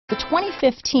The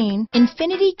 2015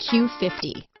 INFINITI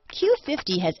Q50.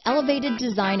 Q50 has elevated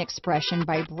design expression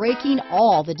by breaking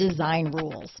all the design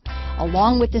rules.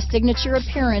 Along with the signature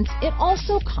appearance, it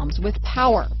also comes with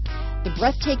power. The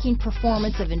breathtaking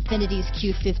performance of INFINITI's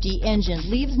Q50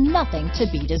 engine leaves nothing to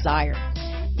be desired.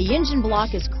 The engine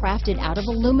block is crafted out of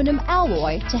aluminum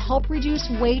alloy to help reduce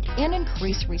weight and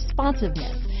increase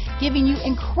responsiveness, giving you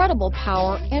incredible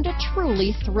power and a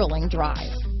truly thrilling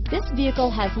drive. This vehicle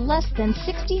has less than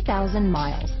 60,000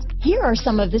 miles. Here are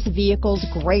some of this vehicle's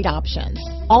great options: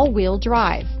 all-wheel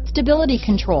drive, stability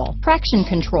control, traction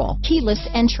control, keyless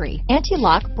entry,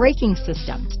 anti-lock braking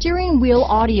system, steering wheel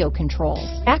audio controls,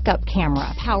 backup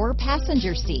camera, power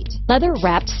passenger seat,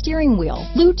 leather-wrapped steering wheel,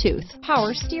 Bluetooth,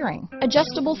 power steering,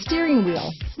 adjustable steering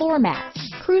wheel, floor mats,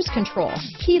 cruise control,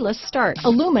 keyless start,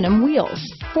 aluminum wheels,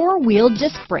 four-wheel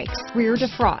disc brakes, rear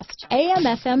defrost,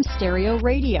 AM/FM stereo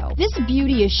radio. This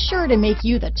beauty is sure to make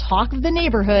you the talk of the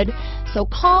neighborhood, so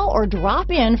call or drop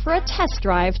in for a test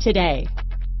drive today.